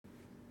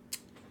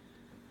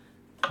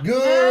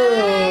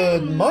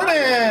Good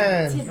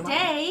morning.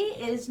 Today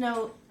is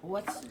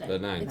what's today? The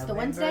 9th. It's the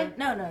Wednesday?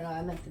 No,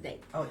 I meant the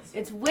date. Oh,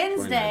 it's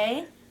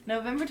Wednesday, 29th.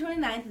 November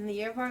 29th in the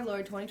year of our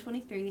Lord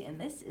 2023,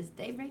 and this is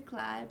Daybreak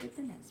Live with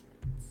the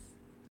Nesbits.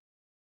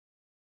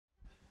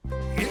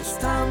 It's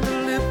time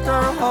to lift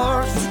our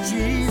hearts to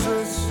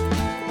Jesus.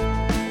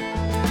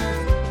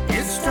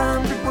 It's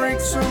time to break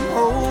some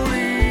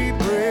holy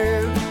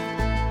bread.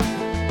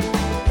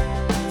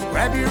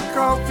 Grab your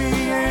coffee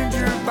and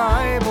your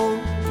Bible.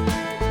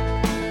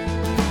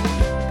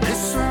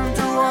 Listen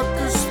to what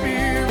the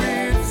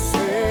Spirit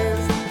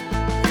says.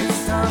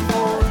 It's time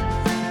for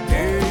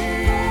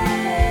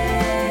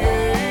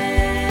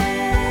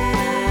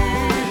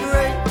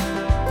Daybreak.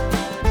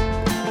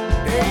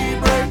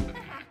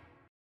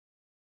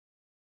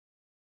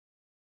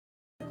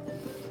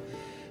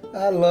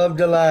 I love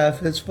to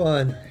laugh. It's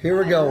fun.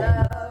 Here we go.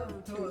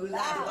 love to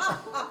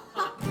laugh.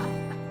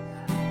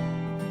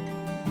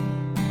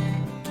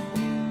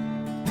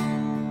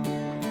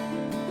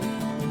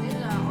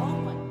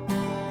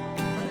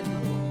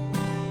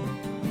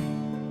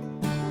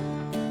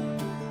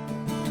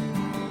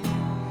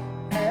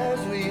 As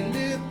we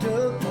lift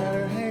up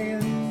our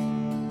hands,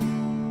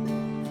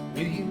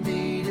 will you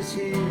meet us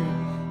here?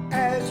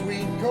 As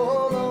we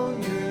call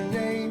on your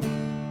name,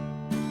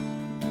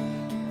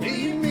 will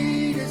you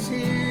meet us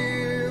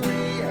here?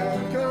 We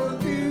have come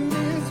to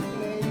this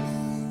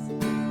place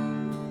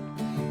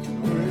to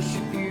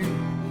worship you,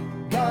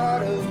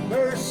 God of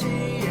mercy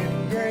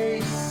and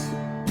grace.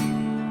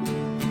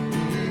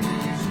 It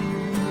is you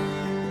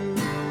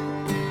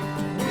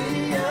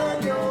we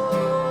adore.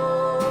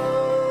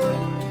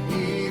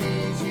 It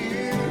is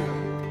you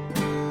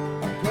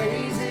our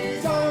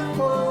praises are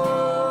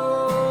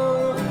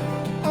for.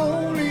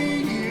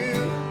 Only you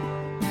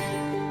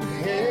the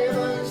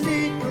heavens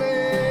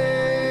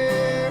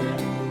declare.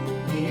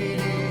 It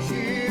is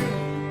you.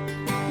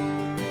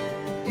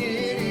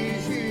 It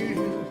is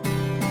you.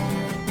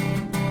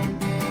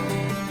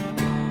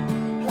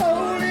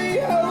 Holy,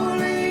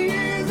 holy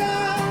is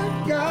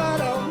our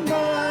God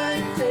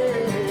Almighty.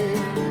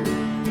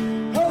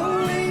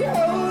 Holy,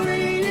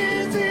 holy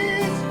is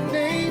His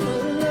name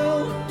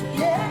alone.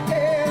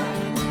 Yeah.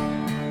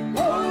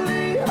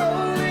 Holy,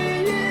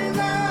 holy is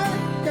our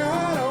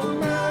God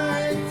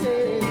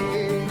Almighty.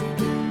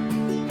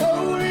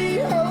 Holy,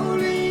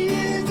 holy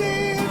is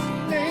His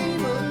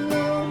name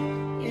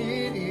alone.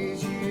 It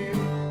is you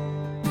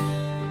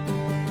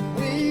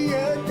we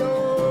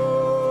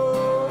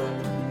adore.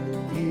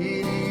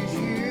 It is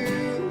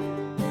you,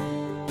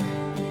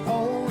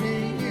 only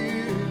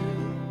you.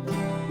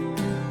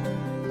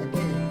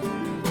 Again,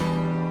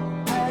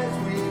 as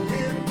we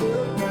lift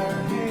up our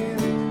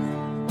hands,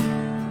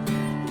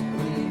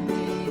 we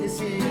meet us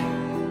here.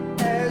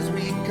 As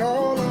we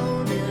call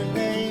on your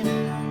name,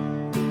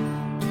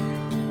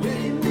 will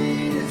you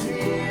meet us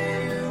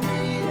here? We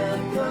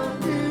have come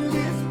to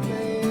this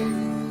place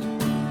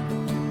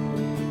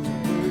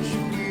to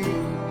worship you,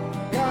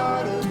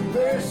 God of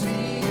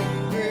mercy and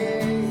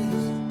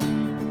grace.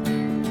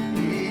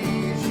 It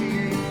is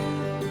you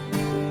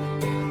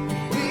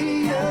we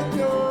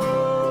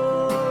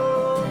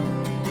adore.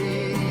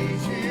 It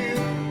is you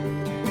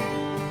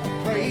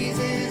our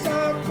praises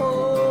are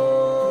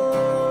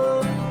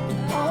for.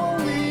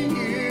 Only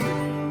you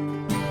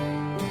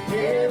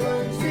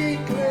heavens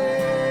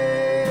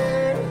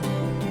declare.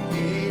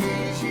 It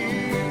is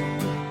you.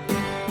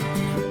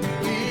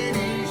 It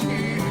is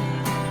you.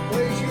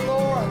 Praise you,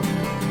 Lord.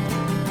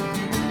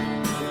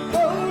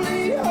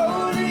 Holy,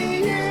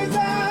 holy is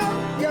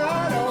our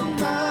God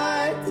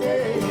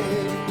Almighty.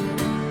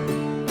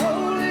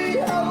 Holy,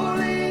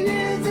 holy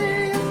is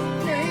His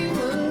name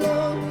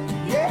alone.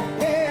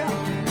 Yeah.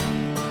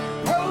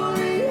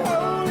 Holy,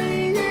 holy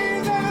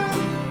is our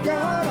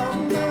God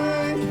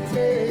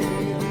Almighty.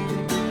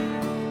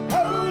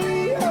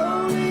 Holy,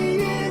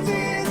 holy is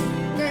His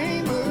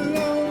name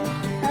alone.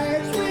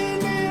 As we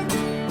lift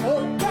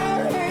up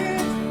our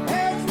hands,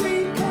 as we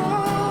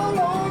call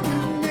on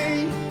your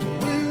name,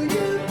 will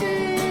you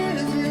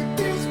visit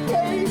this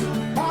place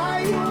by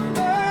your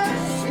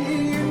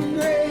mercy and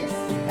grace?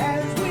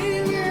 As we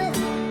lift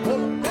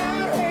up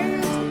our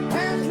hands,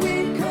 as we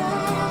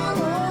call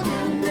on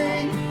your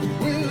name,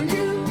 will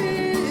you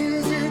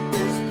visit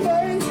this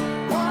place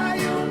by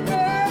your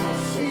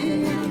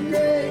mercy and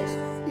grace?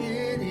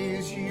 It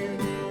is you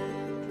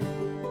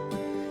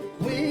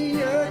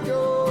we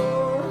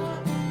adore.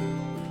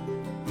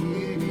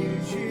 It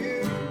is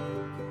you,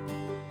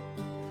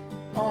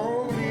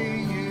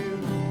 only you.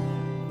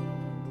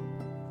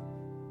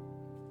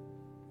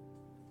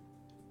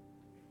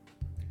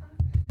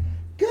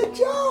 Good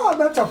job.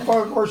 That's a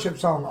fun worship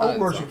song, old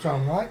worship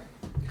song, right?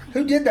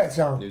 Who did that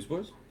song?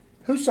 Newsboys?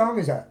 Whose song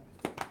is that?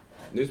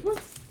 Newsboys?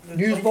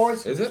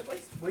 Newsboys? Is it?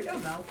 We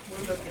don't know.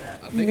 We're looking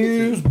at I think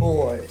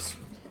Newsboys.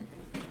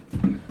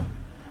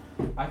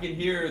 I can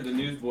hear the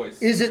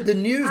Newsboys. Is it the I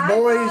thought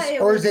Newsboys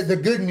it or was- is it the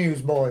Good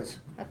News Boys?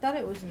 I thought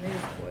it was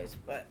Newsboys,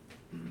 but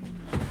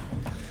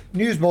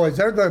Newsboys,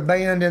 they're the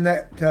band in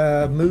that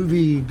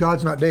movie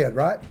God's Not Dead,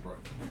 right? Right.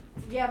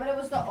 Yeah, but it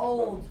was the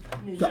old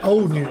news. The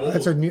old new.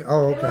 That's a new.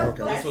 Oh, okay,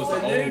 okay. That's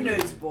was the the new old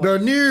newsboy. The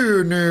new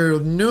was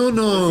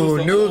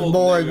the news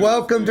boy. old news.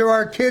 Welcome to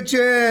our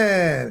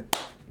kitchen.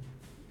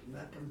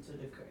 Welcome to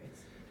the Chris.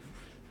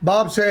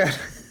 Bob said,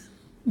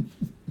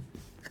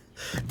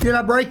 "Did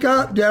I break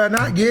up? Did I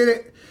not get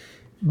it?"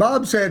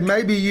 Bob said,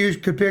 "Maybe you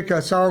could pick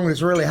a song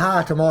that's really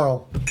high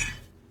tomorrow."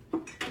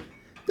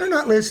 They're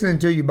not listening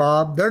to you,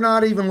 Bob. They're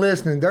not even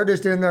listening. They're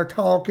just in there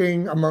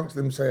talking amongst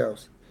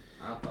themselves.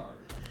 I thought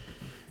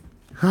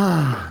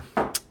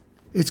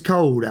It's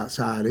cold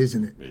outside,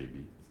 isn't it?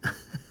 maybe.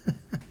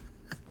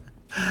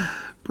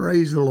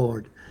 Praise the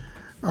Lord.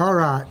 All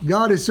right.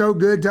 God is so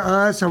good to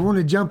us. I want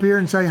to jump here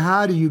and say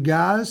hi to you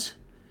guys.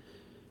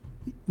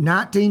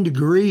 19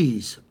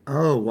 degrees.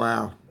 Oh,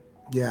 wow.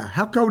 Yeah.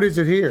 How cold is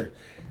it here?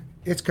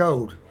 It's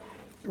cold.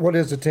 What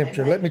is the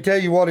temperature? Let me tell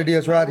you what it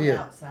is right here.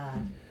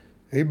 Outside.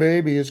 Hey,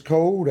 baby, it's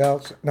cold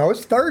outside. No,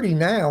 it's 30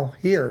 now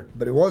here,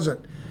 but it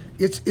wasn't.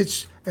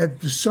 It's as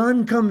the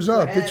sun comes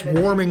up, it's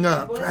warming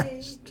up.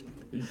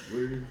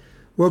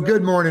 Well,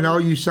 good morning, all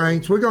you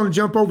saints. We're going to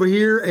jump over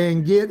here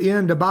and get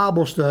into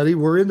Bible study.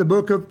 We're in the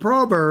book of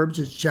Proverbs.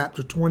 It's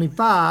chapter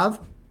 25.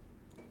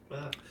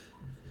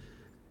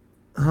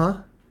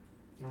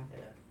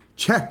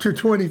 Chapter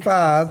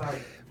 25.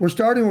 Sorry. We're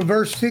starting with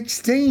verse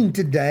 16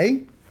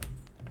 today.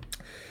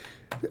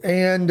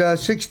 And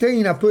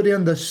 16, I put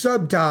in the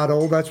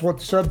subtitle. That's what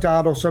the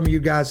subtitle some of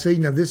you guys see.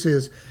 Now, this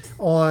is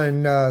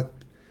on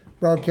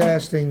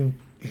broadcasting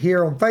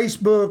here on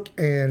Facebook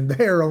and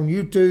there on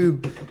YouTube,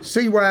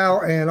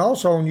 CWOW, and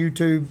also on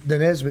YouTube, the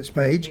Nesbitt's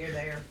page. Here,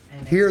 there,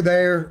 and Here,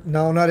 there,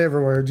 no, not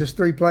everywhere, just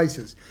 3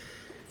 places.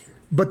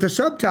 But the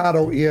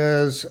subtitle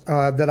is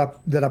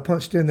that I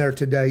punched in there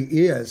today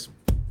is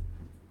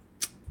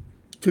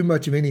too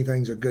much of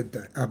anything's a good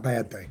thing, a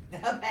bad thing.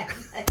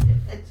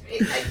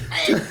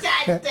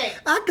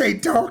 I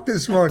can't talk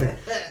this morning.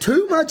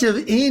 Too much of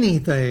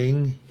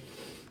anything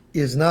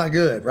is not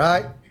good,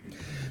 right?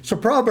 So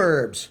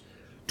Proverbs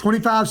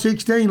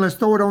 25:16, let's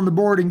throw it on the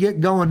board and get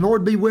going.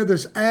 Lord, be with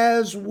us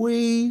as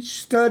we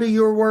study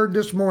your word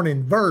this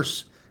morning,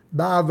 verse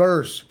by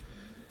verse.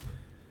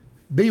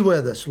 Be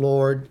with us,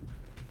 Lord,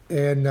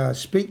 and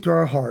speak to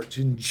our hearts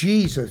in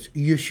Jesus,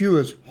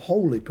 Yeshua's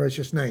holy,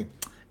 precious name.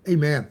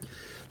 Amen.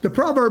 The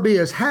proverb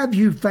is, have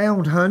you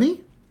found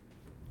honey?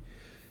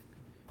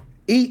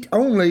 Eat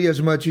only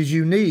as much as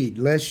you need,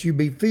 lest you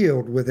be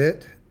filled with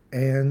it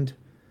and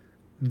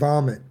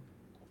vomit.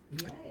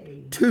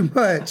 Yay. Too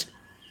much.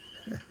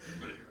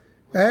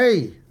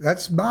 Hey,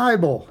 that's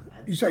Bible.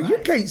 You say, you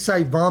can't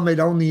say vomit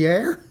on the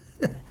air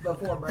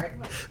Before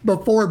breakfast.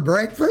 before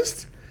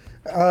breakfast?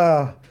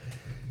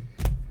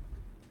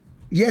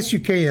 Yes, you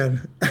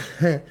can.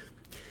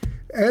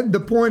 And the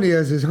point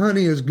is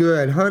honey is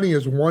good. Honey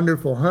is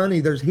wonderful. Honey,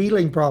 there's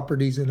healing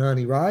properties in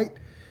honey, right?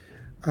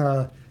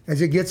 As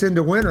it gets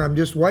into winter, I'm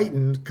just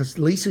waiting because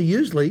Lisa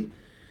usually,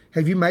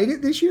 have you made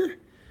it this year?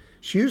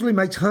 She usually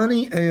makes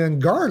honey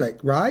and garlic,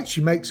 right? She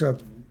makes a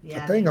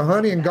thing of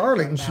honey and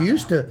garlic, and she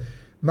used to,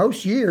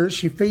 most years,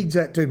 she feeds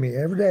that to me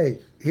every day.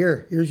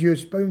 Here's you a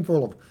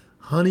spoonful of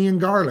honey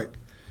and garlic.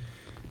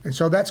 And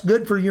so that's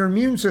good for your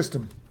immune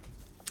system.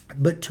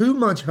 But too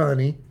much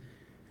honey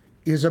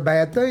is a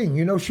bad thing.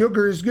 You know,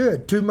 sugar is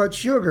good. Too much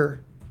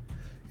sugar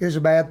is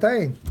a bad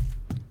thing.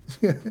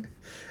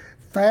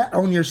 Fat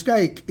on your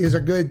steak is a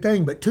good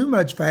thing, but too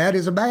much fat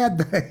is a bad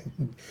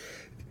thing.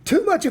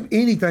 Too much of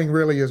anything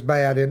really is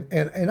bad.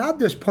 And I've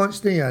just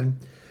punched in,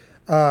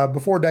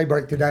 before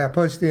daybreak today, I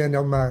punched in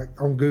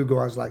on Google.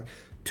 I was like,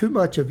 too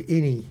much of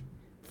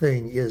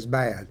anything is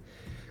bad.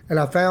 And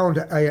I found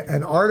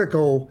an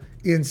article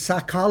in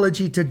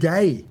Psychology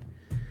Today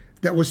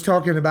that was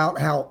talking about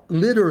how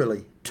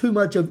literally too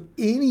much of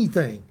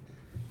anything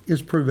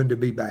is proven to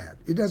be bad.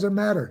 It doesn't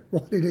matter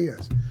what it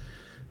is.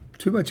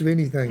 Too much of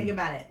anything. Think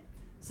about it.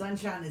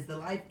 Sunshine is the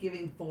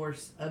life-giving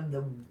force of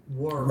the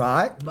world.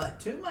 Right. But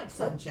too much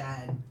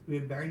sunshine will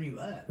burn you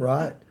up.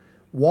 Right.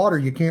 Water,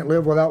 you can't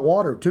live without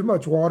water. Too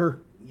much water,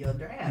 You'll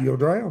drown. you'll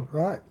drown.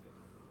 Right.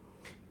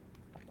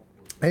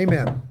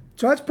 Amen.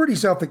 So that's pretty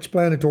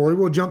self-explanatory.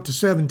 We'll jump to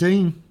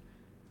 17.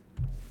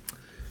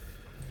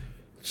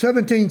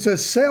 17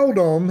 says,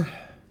 seldom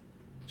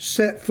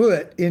set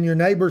foot in your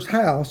neighbor's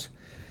house,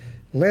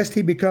 lest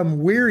he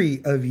become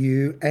weary of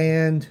you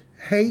and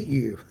hate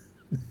you.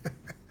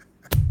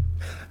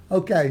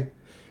 Okay,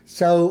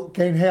 so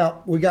can't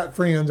help. We got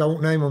friends. I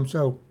won't name them,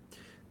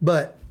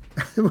 but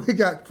we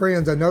got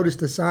friends. I noticed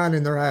a sign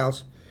in their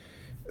house.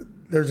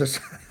 There's a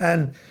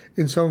sign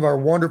in some of our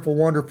wonderful,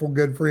 wonderful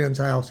good friends'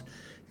 house.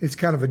 It's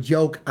kind of a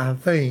joke, I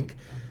think,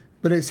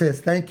 but it says,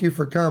 "Thank you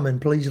for coming.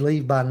 Please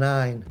leave by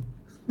 9."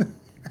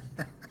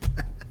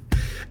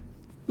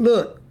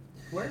 Look.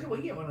 Where do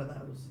we get one of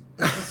those?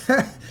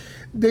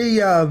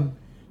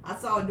 I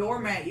saw a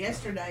doormat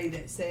yesterday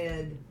that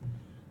said,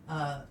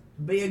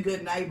 be a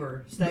good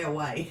neighbor, stay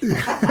away.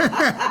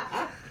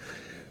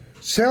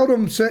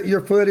 Seldom set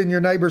your foot in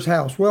your neighbor's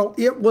house. Well,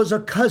 it was a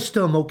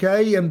custom,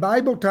 okay? In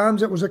Bible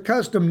times, it was a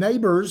custom.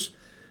 Neighbors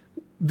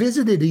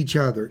visited each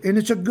other. And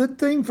it's a good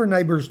thing for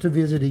neighbors to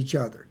visit each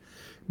other.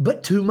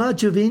 But too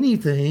much of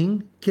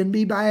anything can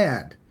be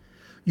bad.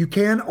 You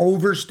can't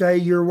overstay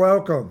your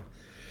welcome.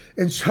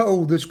 And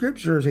so the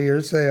scriptures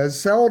here says,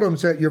 seldom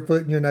set your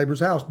foot in your neighbor's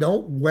house.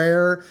 Don't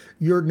wear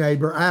your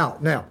neighbor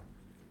out. Now,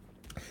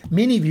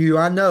 many of you,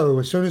 I know,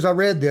 as soon as I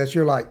read this,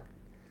 you're like,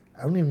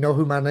 I don't even know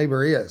who my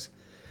neighbor is.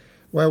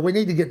 Well, we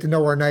need to get to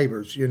know our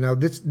neighbors. You know,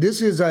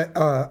 this is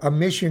a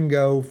mission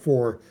go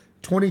for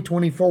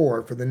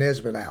 2024 for the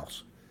Nesbitt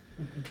House.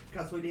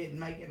 Because we didn't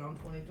make it on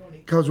 2020.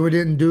 Because we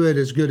didn't do it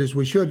as good as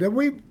we should. And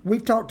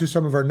we've talked to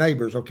some of our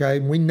neighbors, okay?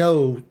 And we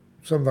know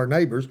some of our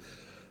neighbors.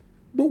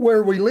 But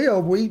where we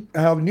live, we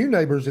have new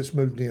neighbors that's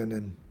moved in.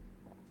 And,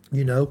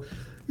 you know,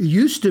 it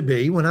used to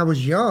be when I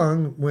was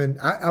young, when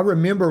I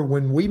remember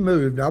when we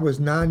moved, I was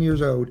 9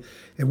 years old,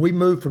 and we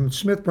moved from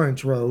Smith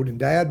Branch Road, and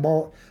Dad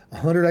bought a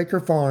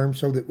 100-acre farm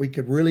so that we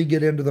could really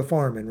get into the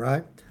farming,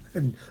 right?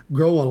 And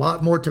grow a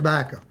lot more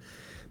tobacco.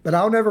 But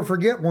I'll never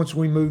forget, once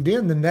we moved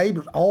in,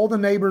 all the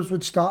neighbors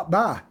would stop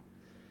by.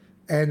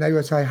 And they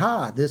would say,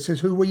 hi, this is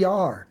who we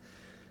are.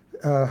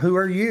 Who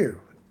are you?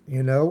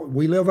 You know,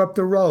 we live up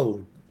the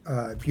road.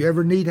 If you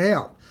ever need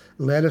help,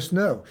 let us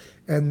know.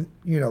 And,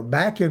 you know,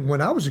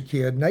 when I was a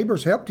kid,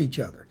 neighbors helped each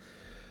other.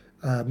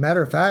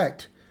 Matter of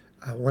fact,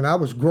 when I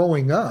was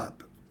growing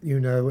up, you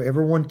know,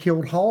 everyone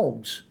killed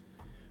hogs.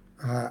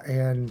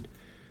 And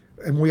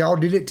we all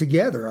did it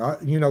together.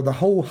 You know, the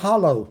whole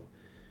hollow,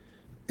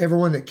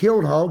 everyone that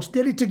killed hogs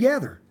did it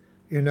together,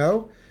 you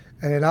know.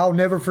 And I'll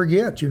never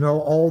forget, you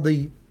know,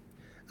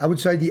 I would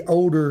say the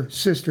older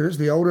sisters,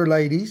 the older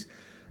ladies,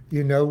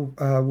 you know,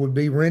 would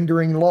be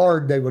rendering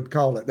lard, they would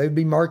call it. They'd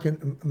be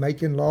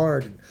making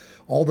lard. And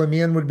all the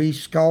men would be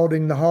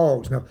scalding the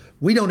hogs. Now,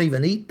 we don't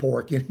even eat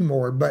pork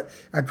anymore, but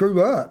I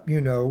grew up, you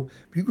know,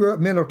 if you grew up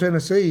in Middle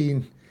Tennessee,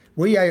 and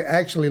we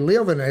actually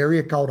live in an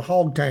area called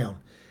Hogtown.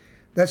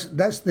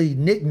 That's the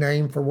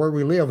nickname for where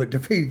we live at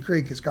Defeated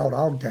Creek. It's called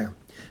Hogtown.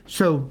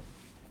 So,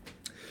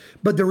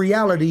 but the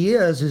reality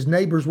is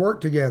neighbors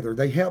worked together.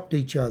 They helped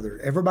each other.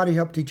 Everybody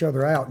helped each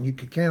other out, and you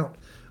could count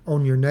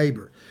on your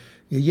neighbor.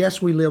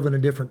 Yes, we live in a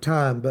different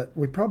time, but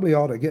we probably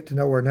ought to get to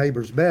know our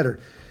neighbors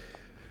better.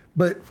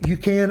 But you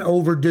can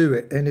overdo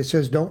it. And it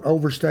says don't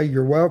overstay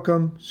your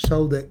welcome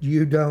so that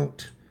you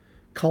don't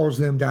cause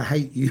them to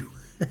hate you.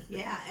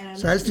 Yeah, and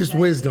So that's just another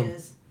thing wisdom.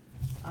 is,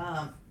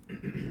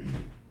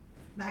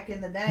 back in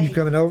the day. You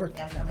coming over?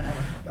 Yeah, I'm coming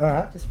over. All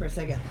right. Just for a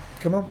second,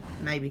 Come on.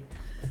 maybe.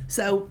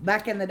 So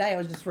back in the day, I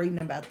was just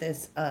reading about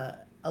this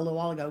a little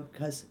while ago,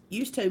 because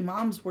used to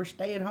moms were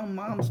stay-at-home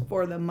moms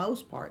for the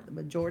most part. The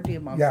majority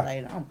of moms Yeah. stay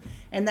at home,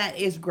 and that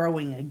is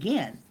growing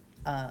again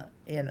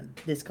in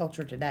this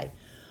culture today.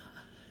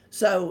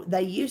 So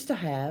they used to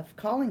have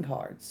calling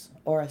cards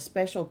or a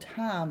special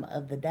time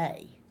of the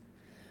day,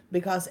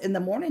 because in the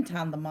morning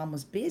time the mom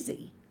was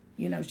busy.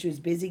 You know, she was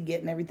busy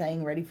getting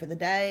everything ready for the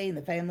day and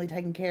the family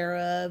taken care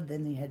of.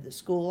 Then you had the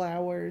school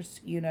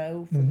hours, you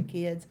know, for the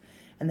kids.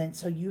 And then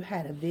so you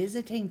had a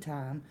visiting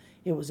time.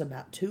 It was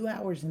about 2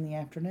 hours in the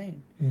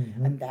afternoon.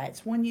 And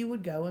that's when you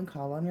would go and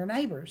call on your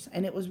neighbors.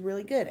 And it was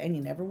really good. And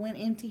you never went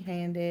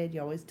empty-handed.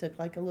 You always took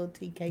like a little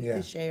tea cake Yeah.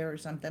 to share or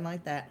something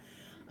like that.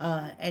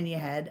 And you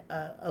had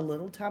a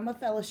little time of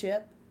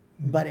fellowship,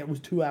 but it was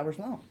 2 hours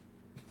long.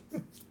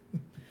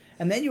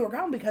 And then you were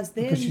gone, because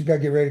then Because she's got to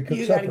get ready to cook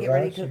you supper, got to get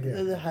ready right? to cook. So,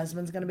 yeah. The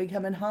husband's going to be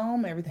coming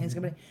home. Everything's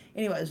going to be.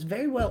 Anyway, it was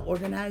very well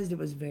organized. It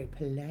was very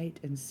polite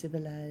and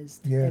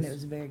civilized. And Yes. it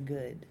was very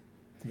good.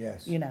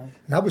 Yes. You know.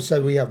 And I would say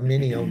we have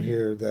many on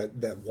here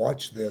that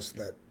watch this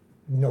that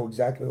know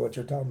exactly what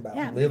you're talking about.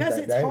 Yeah, Live because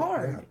that it's day.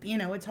 hard. You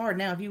know, it's hard.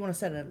 Now, if you want to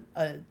set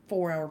a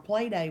 4-hour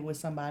play day with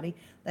somebody,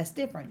 that's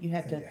different. You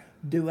have to Yeah.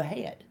 do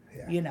ahead.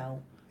 Yeah. You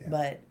know.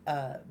 Yeah.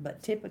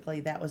 But typically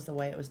that was the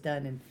way it was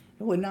done, and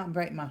it would not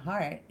break my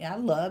heart. I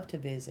love to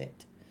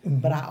visit,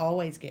 but I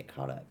always get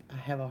caught up. I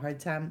have a hard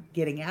time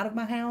getting out of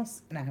my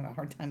house, and I have a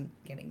hard time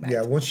getting back.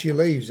 Yeah, once she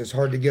leaves, it's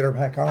hard to get her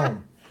back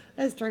home.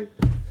 That's true.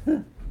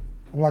 I'm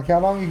like, how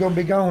long you going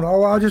to be gone?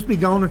 Oh, I'll just be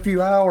gone a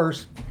few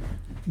hours.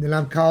 Then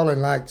I'm calling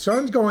like,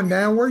 sun's going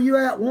down. Where you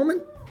at,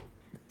 woman?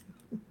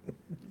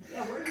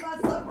 Yeah, where's my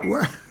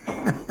supper?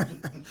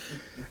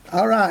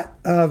 All right,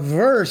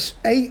 verse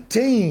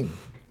 18.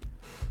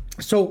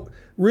 So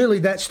really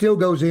that still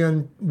goes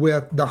in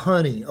with the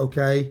honey,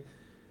 okay?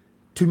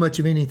 Too much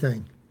of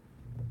anything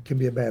can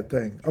be a bad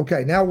thing.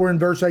 Okay, now we're in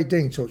verse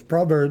 18. So it's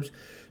Proverbs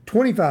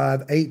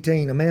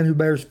 25:18. A man who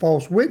bears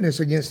false witness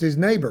against his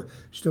neighbor,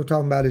 still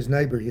talking about his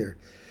neighbor here,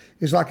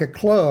 is like a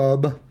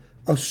club,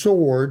 a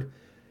sword,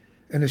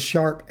 and a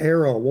sharp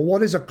arrow. Well,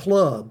 what is a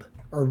club?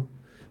 Or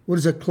what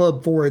is a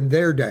club for in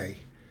their day?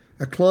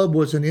 A club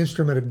was an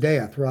instrument of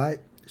death, right?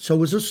 So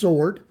was a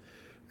sword,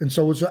 and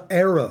so was an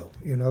arrow.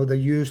 You know, they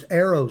used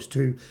arrows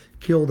to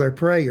kill their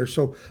prey.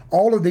 So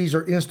all of these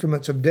are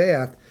instruments of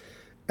death.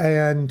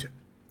 And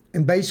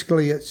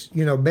basically it's,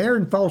 you know,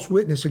 bearing false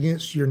witness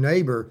against your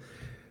neighbor.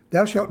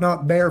 Thou shalt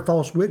not bear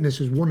false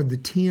witness is one of the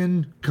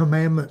 10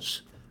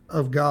 commandments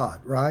of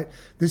God, right?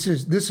 This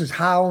is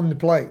high on the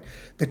plate.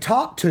 The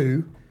top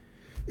two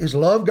is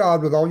love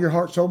God with all your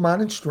heart, soul,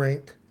 mind, and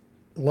strength.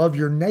 Love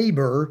your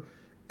neighbor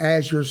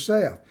as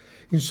yourself.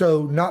 And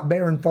so not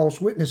bearing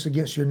false witness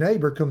against your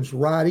neighbor comes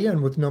right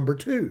in with number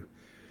 2,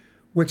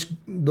 which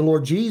the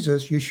Lord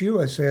Jesus,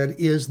 Yeshua, said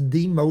is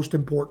the most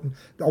important.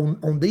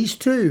 On these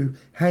 2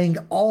 hang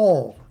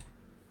all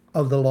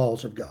of the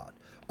laws of God.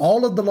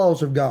 All of the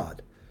laws of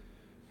God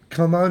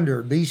come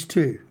under these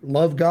 2.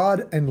 Love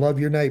God and love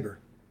your neighbor.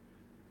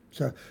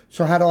 So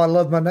how do I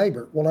love my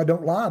neighbor? Well, I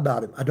don't lie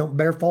about him. I don't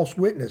bear false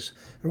witness.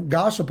 I don't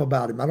gossip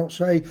about him. I don't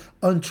say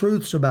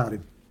untruths about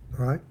him.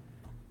 All right?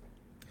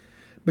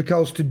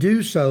 Because to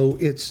do so,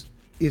 it's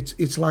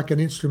like an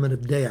instrument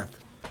of death.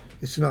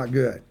 It's not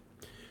good.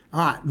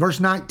 All right, verse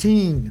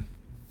 19.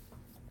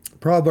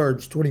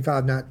 Proverbs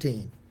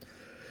 25:19.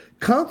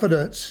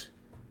 Confidence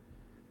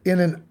in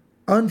an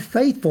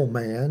unfaithful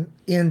man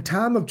in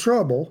time of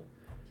trouble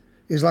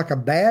is like a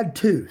bad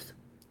tooth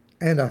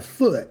and a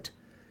foot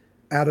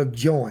out of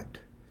joint.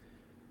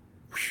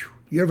 Whew.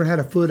 You ever had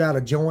a foot out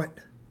of joint?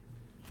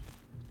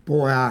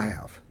 Boy, I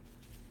have.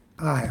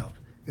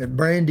 And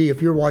Brandy,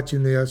 if you're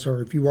watching this,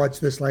 or if you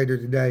watch this later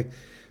today,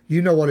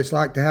 you know what it's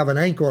like to have an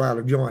ankle out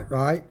of joint,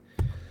 right?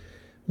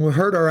 When we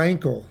hurt our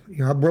ankle,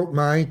 I broke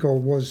my ankle,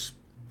 was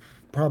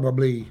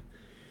probably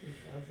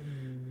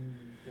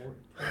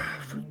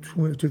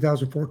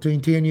 2014,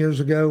 10 years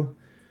ago.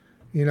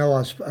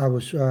 I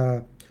was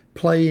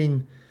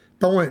playing,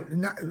 I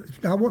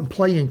wasn't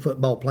playing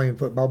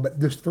football, but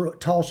just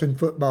tossing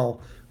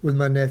football with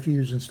my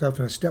nephews and stuff,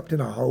 and I stepped in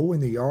a hole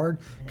in the yard,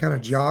 kind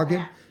of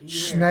jogging,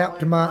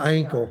 snapped my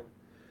ankle.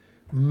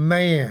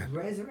 Man,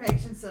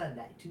 Resurrection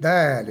Sunday.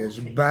 that is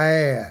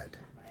bad.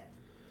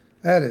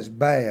 That is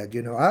bad.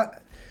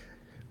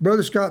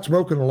 Brother Scott's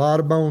broken a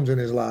lot of bones in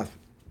his life.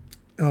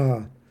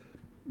 None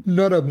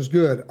of them's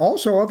good.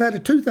 Also, I've had a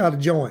tooth out of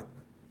joint.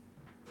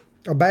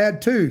 A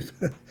bad tooth.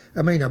 A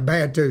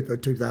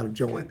tooth out of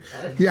joint.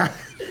 Yeah.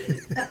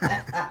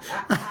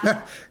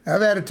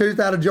 I've had a tooth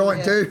out of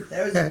joint too.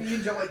 There was a few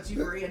joints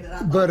you were in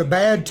that I But a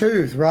bad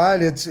tooth,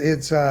 right?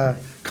 It's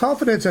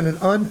confidence in an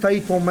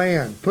unfaithful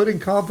man. Putting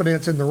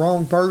confidence in the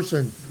wrong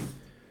person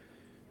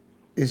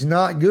is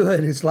not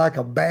good. It's like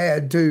a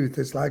bad tooth.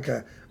 It's like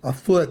a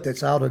foot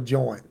that's out of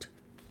joint.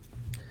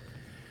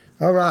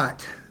 All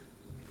right.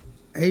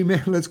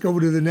 Amen. Let's go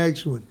to the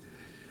next one.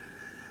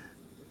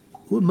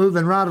 We're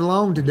moving right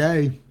along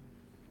today.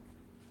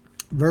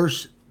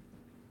 Verse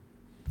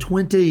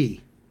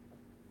 20.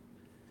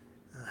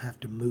 I have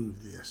to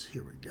move this.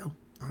 Here we go.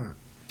 All right.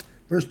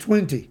 Verse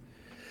 20.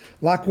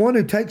 Like one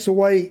who takes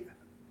away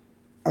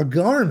a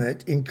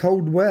garment in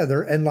cold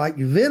weather, and like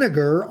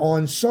vinegar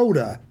on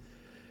soda,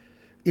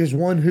 is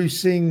one who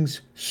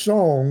sings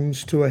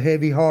songs to a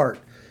heavy heart.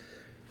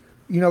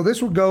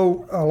 This will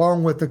go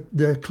along with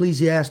the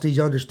Ecclesiastes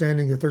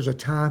understanding that there's a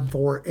time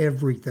for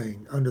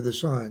everything under the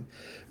sun.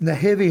 And the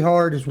heavy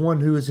heart is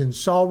one who is in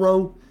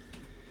sorrow.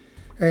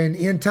 And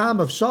in time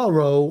of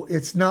sorrow,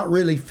 it's not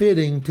really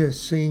fitting to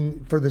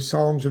sing for the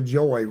songs of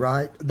joy,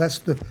 right? That's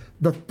the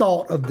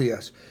thought of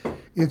this.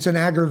 It's an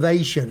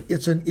aggravation.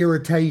 It's an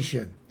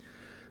irritation.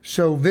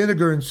 So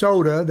vinegar and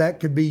soda, that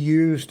could be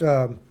used.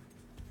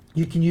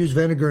 You can use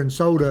vinegar and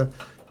soda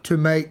to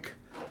make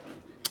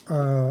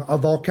a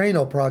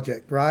volcano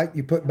project, right?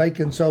 You put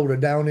baking soda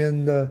down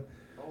in the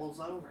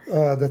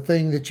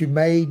thing that you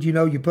made.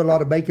 You put a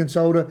lot of baking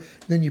soda,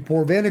 then you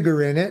pour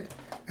vinegar in it,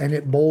 and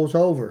it boils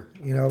over.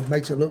 It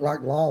makes it look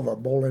like lava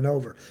boiling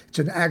over. It's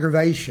an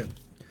aggravation.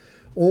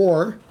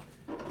 Or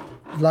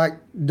like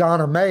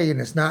Donna Mae, and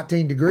it's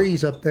 19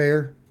 degrees up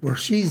there where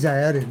she's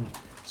at, and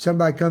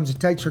somebody comes and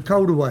takes her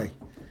coat away.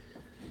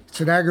 It's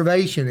an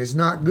aggravation. It's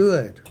not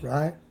good,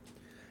 right?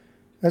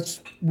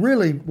 That's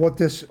really what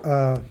this,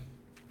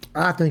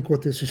 I think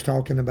what this is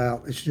talking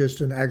about. It's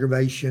just an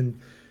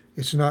aggravation.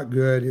 It's not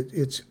good.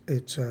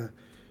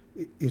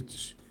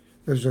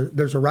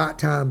 There's a right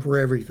time for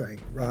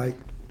everything, right?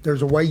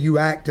 There's a way you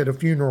act at a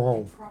funeral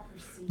home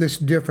that's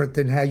different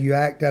than how you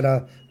act at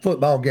a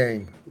football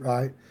game,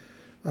 right?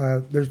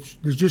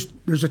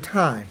 There's a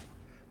time.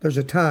 There's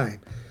a time.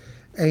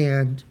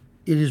 And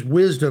it is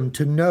wisdom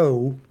to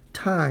know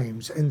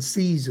times and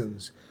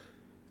seasons.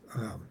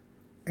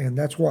 And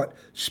that's what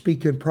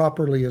speaking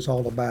properly is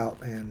all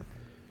about. And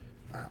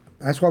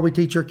that's why we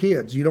teach our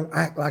kids. You don't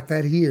act like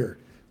that here.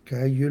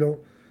 Okay?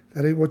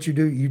 That ain't what you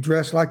do. You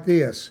dress like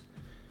this.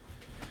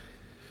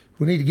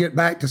 We need to get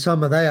back to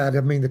some of that.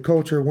 The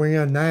culture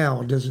we're in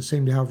now doesn't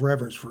seem to have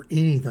reverence for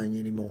anything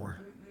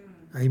anymore.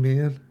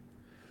 Amen.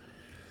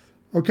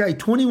 Okay,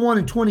 21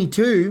 and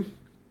 22.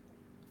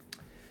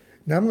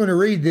 Now I'm going to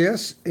read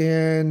this,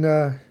 and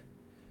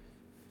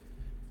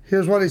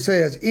here's what it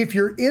says. If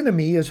your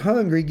enemy is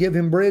hungry, give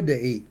him bread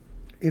to eat.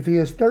 If he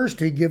is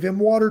thirsty, give him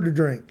water to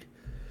drink.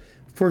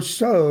 For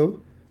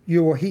so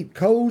you will heap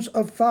coals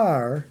of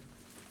fire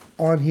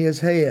on his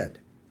head,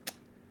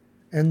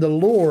 and the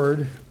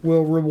Lord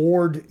will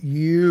reward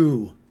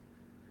you.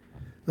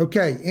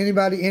 Okay,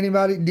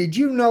 anybody, did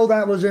you know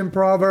that was in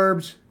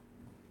Proverbs?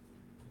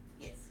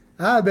 Yes.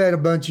 I bet a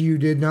bunch of you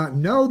did not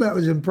know that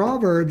was in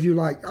Proverbs. You're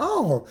like,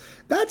 oh,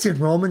 that's in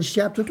Romans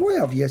chapter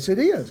 12. Yes, it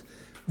is.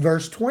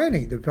 Verse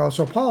 20, the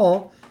Apostle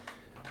Paul,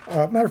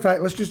 matter of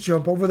fact, let's just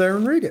jump over there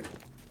and read it.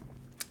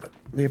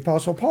 The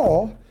Apostle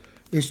Paul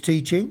is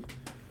teaching.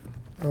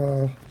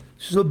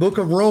 This is the book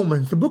of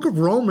Romans. The book of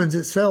Romans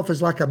itself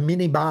is like a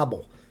mini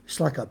Bible. It's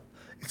like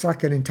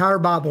an entire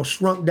Bible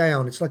shrunk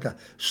down. It's like a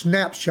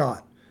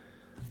snapshot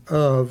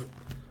of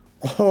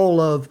all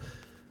of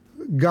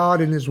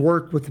God and his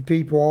work with the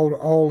people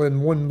all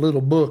in one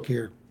little book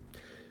here.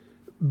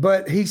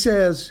 But he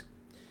says,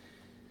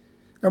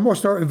 I'm going to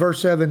start in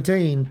verse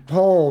 17.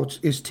 Paul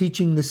is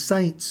teaching the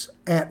saints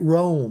at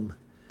Rome.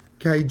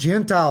 Okay,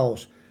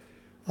 Gentiles,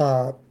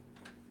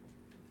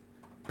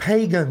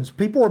 pagans,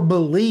 people are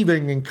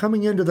believing and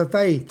coming into the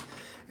faith.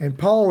 And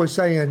Paul is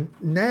saying,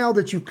 now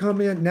that you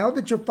come in, now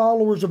that you're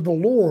followers of the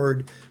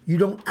Lord, you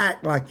don't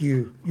act like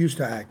you used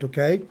to act,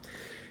 okay?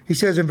 He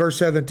says in verse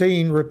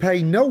 17,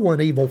 repay no one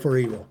evil for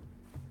evil.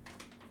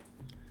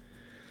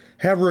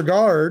 Have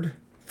regard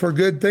for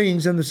good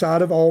things in the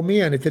sight of all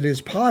men. If it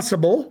is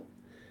possible,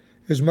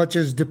 as much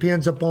as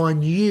depends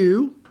upon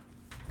you,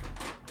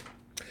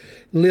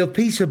 live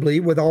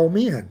peaceably with all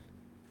men.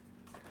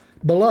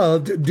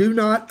 Beloved, do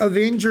not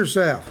avenge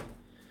yourself,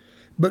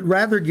 but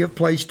rather give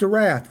place to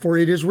wrath, for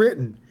it is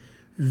written,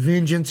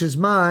 vengeance is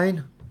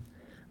mine,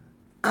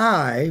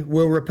 I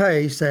will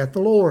repay, saith the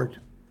Lord.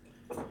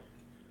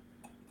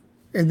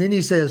 And then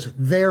he says,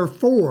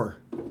 therefore,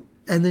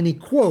 and then he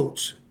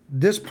quotes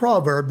this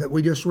proverb that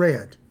we just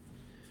read.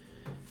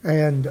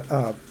 And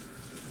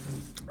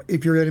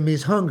if your enemy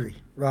is hungry,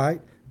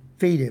 right,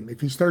 feed him. If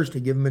he's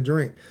thirsty, give him a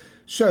drink.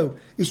 So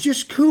it's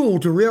just cool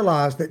to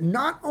realize that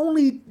not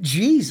only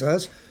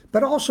Jesus,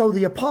 but also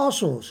the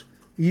apostles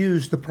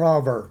used the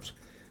Proverbs.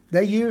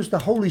 They used the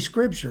Holy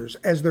Scriptures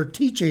as they're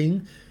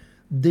teaching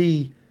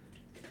the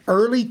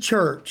early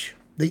church,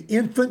 the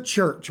infant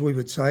church, we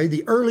would say,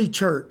 the early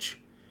church.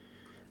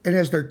 And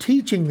as they're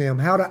teaching them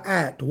how to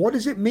act, what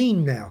does it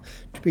mean now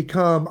to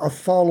become a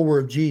follower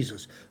of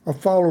Jesus, a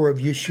follower of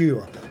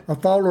Yeshua, a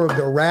follower of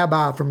the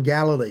rabbi from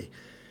Galilee?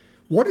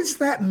 What does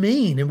that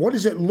mean, and what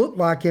does it look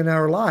like in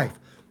our life?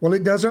 Well,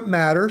 it doesn't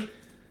matter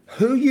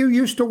who you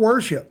used to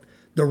worship.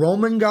 The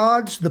Roman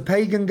gods, the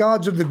pagan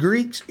gods of the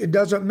Greeks, it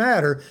doesn't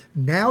matter.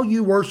 Now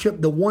you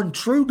worship the one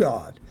true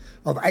God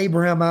of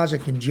Abraham,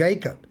 Isaac, and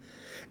Jacob.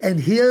 And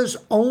his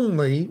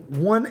only,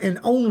 one and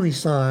only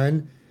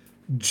Son,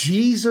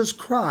 Jesus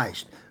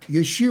Christ,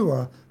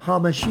 Yeshua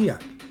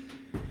HaMashiach.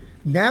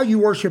 Now you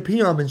worship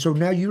him, and so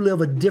now you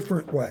live a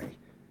different way.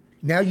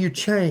 Now you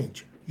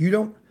change. You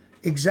don't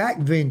exact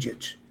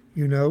vengeance,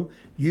 you know.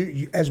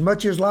 You as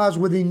much as lies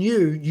within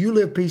you, you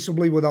live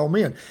peaceably with all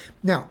men.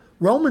 Now,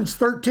 Romans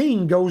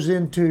 13 goes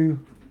into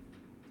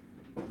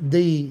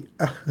the...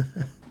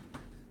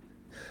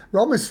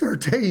 Romans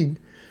 13,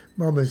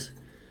 Mama's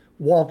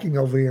walking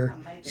over here.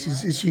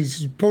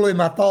 She's pulling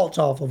my thoughts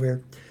off of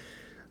here.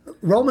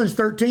 Romans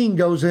 13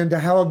 goes into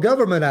how a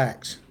government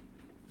acts.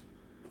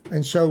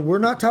 And so we're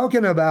not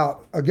talking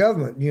about a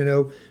government, you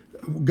know.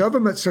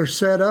 Governments are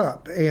set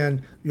up,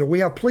 and you know, we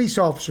have police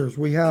officers,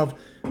 we have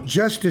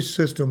justice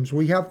systems,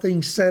 we have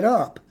things set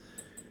up.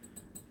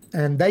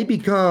 And they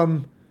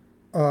become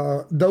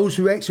those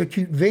who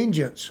execute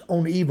vengeance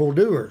on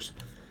evildoers.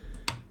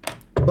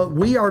 But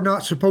we are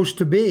not supposed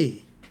to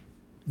be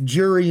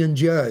jury and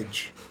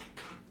judge.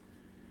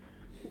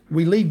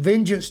 We leave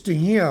vengeance to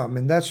him,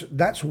 and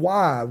that's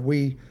why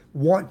we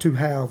want to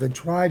have and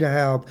try to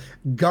have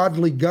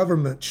godly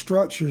government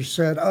structures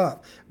set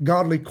up,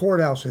 godly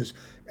courthouses,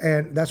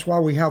 and that's why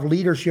we have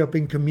leadership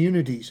in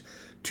communities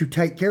to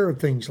take care of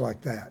things like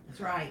that.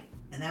 That's right.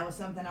 And that was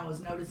something I was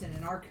noticing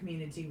in our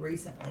community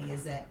recently,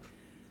 is that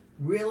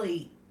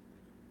really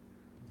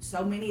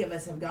so many of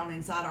us have gone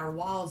inside our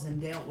walls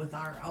and dealt with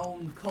our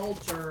own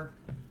culture,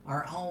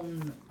 our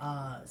own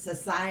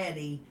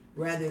society,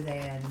 rather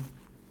than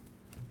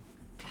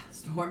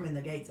storming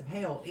the gates of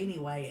hell.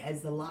 Anyway,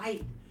 as the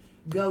light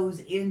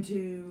goes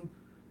into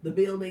the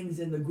buildings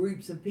and the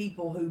groups of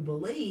people who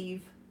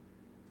believe,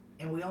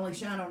 and we only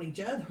shine on each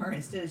other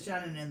instead of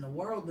shining in the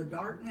world, the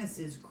darkness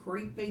is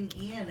creeping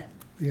in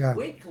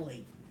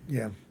quickly.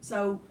 Yeah.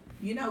 So,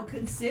 you know,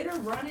 consider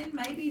running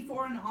maybe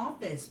for an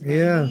office.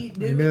 Maybe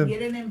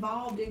getting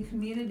involved in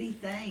community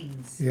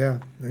things. Yeah,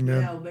 amen.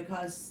 You know,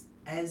 because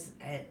as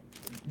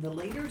the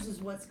leaders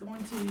is what's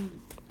going to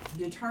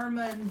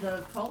determine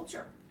the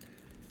culture.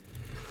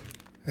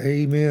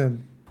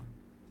 Amen.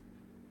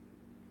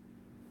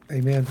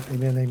 Amen,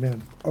 amen,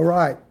 amen. All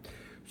right.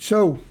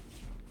 So,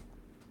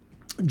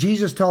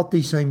 Jesus taught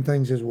these same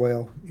things as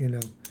well, you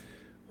know.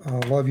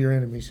 Love your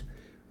enemies.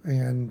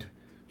 And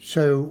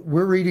so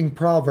we're reading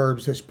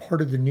Proverbs that's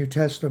part of the New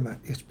Testament.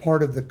 It's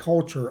part of the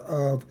culture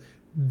of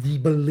the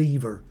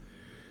believer.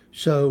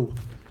 So,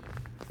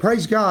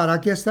 praise God. I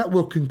guess that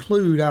will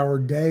conclude our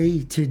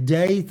day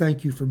today.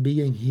 Thank you for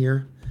being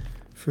here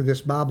for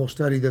this Bible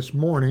study this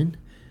morning.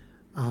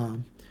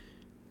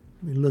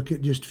 Let me look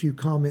at just a few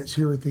comments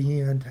here at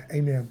the end.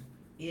 Amen.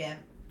 Yeah.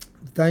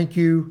 Thank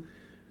you.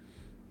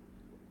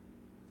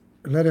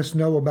 let us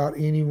know about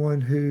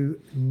anyone who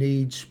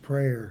needs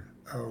prayer.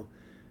 Oh,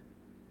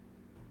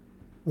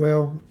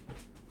 well,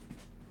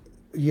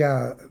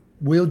 yeah.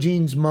 Will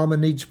Jean's mama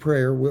needs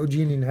prayer. Will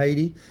Jean in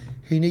Haiti,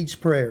 he needs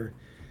prayer.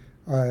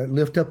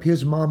 Lift up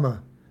his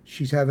mama.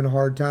 She's having a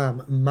hard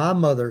time. My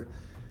mother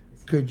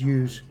could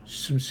use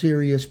some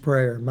serious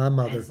prayer. My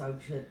mother. And so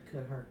could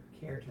her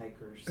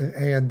caretakers.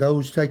 And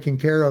those taking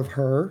care of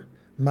her,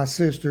 my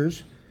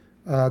sisters.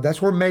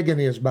 That's where Megan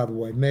is, by the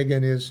way.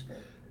 Megan is,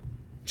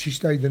 she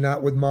stayed the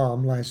night with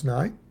Mom last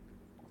night.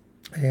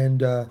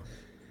 And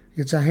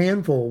it's a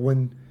handful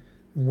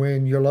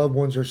when your loved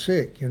ones are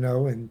sick, you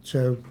know. And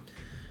so,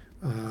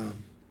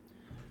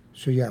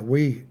 yeah,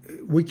 we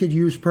could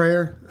use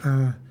prayer.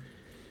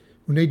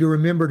 We need to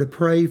remember to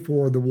pray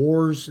for the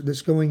wars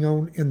that's going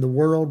on in the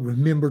world.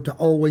 Remember to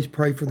always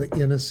pray for the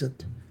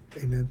innocent.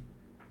 Amen.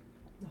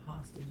 The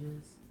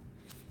hostages.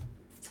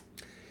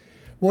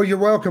 Well, you're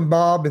welcome,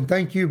 Bob, and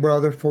thank you,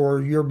 brother,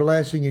 for your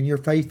blessing and your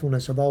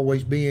faithfulness of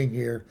always being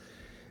here.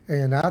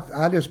 And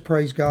I just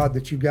praise God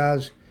that you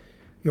guys,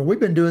 you know,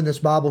 we've been doing this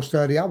Bible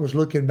study. I was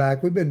looking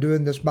back. We've been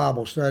doing this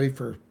Bible study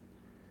for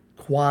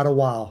quite a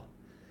while.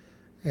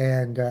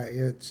 And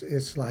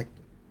it's like,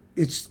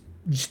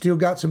 you still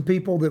got some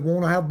people that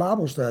want to have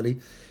Bible study.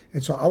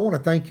 And so I want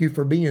to thank you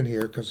for being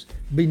here, because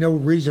there'd be no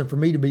reason for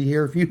me to be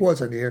here if you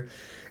wasn't here,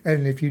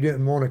 and if you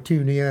didn't want to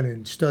tune in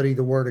and study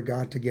the Word of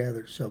God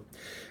together. So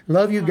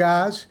love you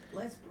guys.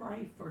 Let's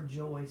pray for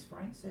Joyce.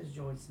 Frank says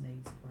Joyce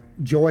needs prayer.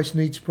 Joyce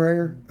needs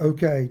prayer.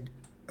 Okay.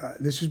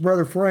 This is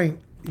Brother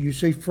Frank. You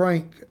see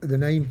Frank, the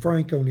name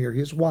Frank on here,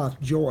 his wife,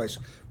 Joyce.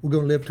 We're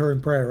going to lift her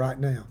in prayer right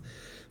now.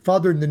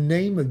 Father, in the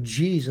name of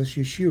Jesus,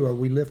 Yeshua,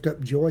 we lift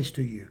up Joyce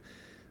to you.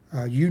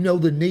 You know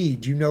the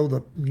need. You know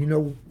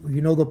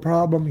the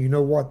problem. You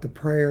know what the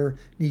prayer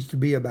needs to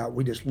be about.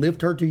 We just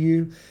lift her to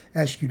you,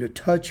 ask you to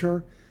touch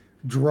her,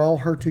 draw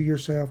her to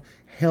yourself,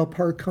 help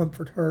her,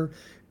 comfort her,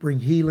 bring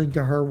healing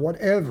to her,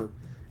 whatever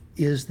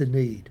is the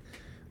need.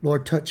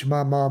 Lord, touch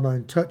my mama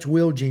and touch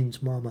Will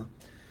Jean's mama.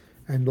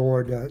 And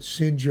Lord,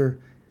 send your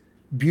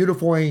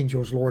beautiful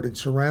angels, Lord, and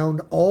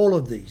surround all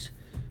of these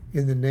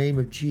in the name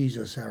of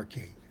Jesus, our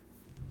King.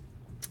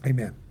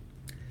 Amen.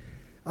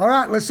 All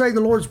right, let's say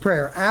the Lord's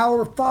Prayer.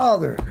 Our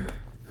Father,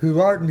 who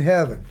art in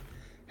heaven,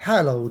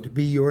 hallowed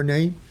be your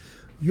name.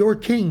 Your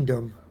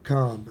kingdom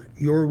come.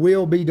 Your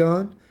will be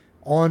done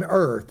on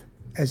earth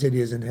as it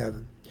is in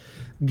heaven.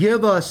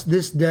 Give us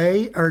this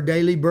day our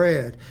daily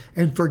bread,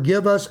 and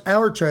forgive us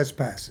our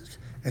trespasses,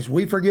 as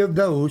we forgive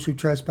those who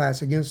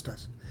trespass against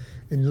us.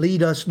 And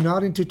lead us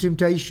not into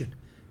temptation,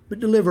 but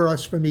deliver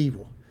us from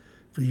evil.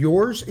 For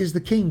yours is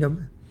the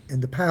kingdom,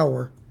 and the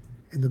power,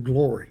 and the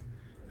glory,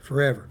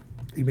 forever.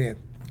 Amen.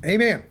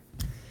 Amen.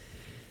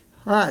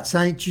 All right,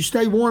 saints, you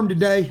stay warm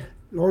today.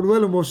 Lord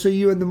willing, we'll see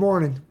you in the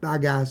morning. Bye,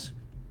 guys.